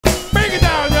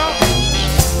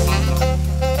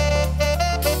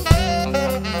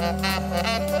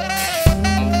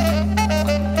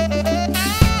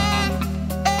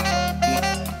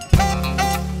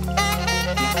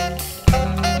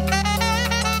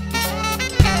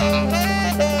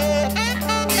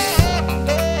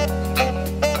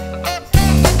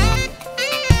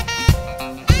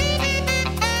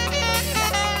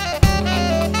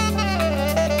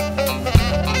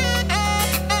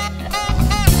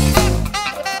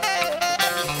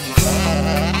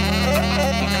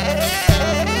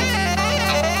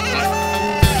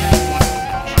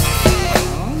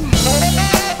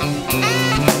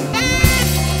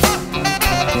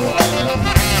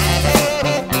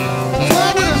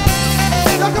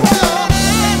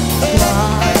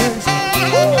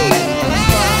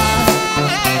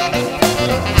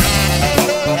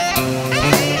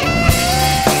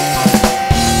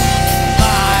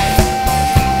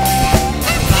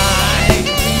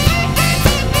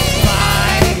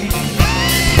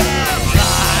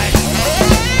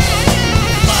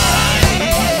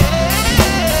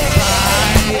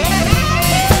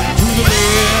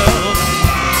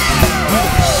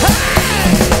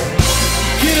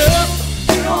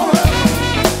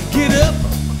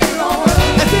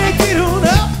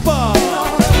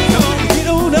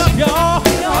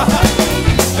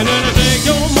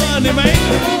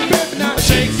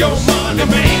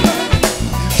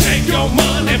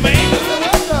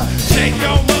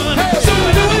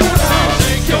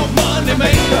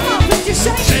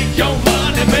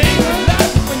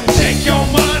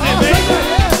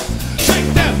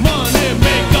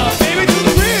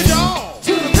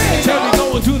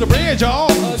bridge, y'all.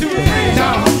 To the bridge,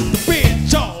 y'all. The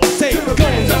bridge, y'all. Say, go,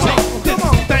 take this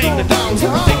thing to down.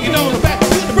 Take it on the back to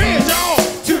the bridge, y'all.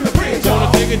 To the bridge, y'all.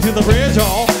 Gonna take it to the bridge,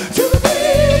 y'all. To the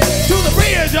bridge. To the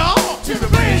bridge, y'all. To the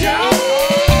bridge, y'all.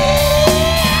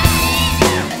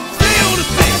 Stay on the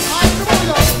seat.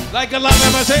 Like a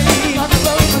loving machine.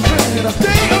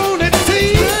 Stay on that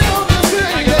seat.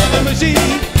 Like a loving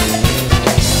machine.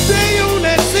 Stay on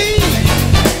that seat.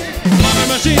 Loving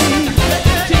machine.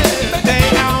 Stay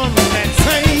on that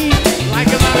seat. Like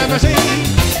a loving machine.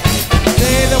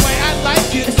 Stay the way I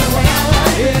like it. The way I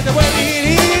like it. The way it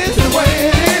is. The way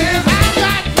it is. I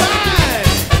got mine.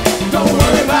 Don't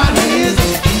worry about his.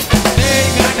 They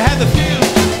ain't got to have the feel.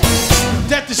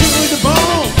 Just to shoot the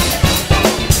bone.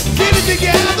 Get it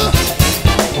together.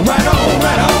 Right on,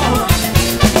 right on.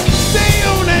 Stay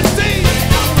on that seat.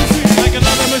 Like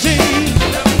another machine.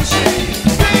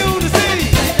 Stay on the seat.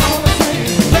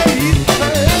 Ladies,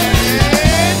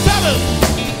 and fellas.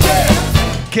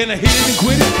 Can I hit it and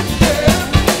quit it?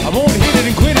 I want to hit it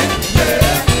and quit it.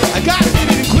 I got to hit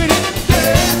it and quit it.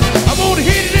 I want to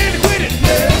hit it and quit it.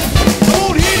 I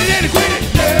want to hit it and quit it.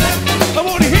 I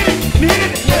want to hit it and hit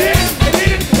it and hit it and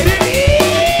hit it and hit it.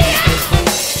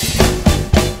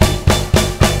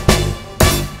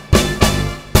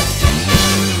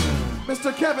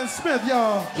 Mr. Kevin Smith,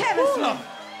 y'all. Kevin Smith.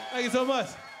 Thank you so much.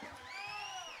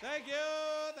 Thank you.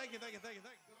 Thank you. Thank you. Thank you.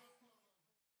 Thank you.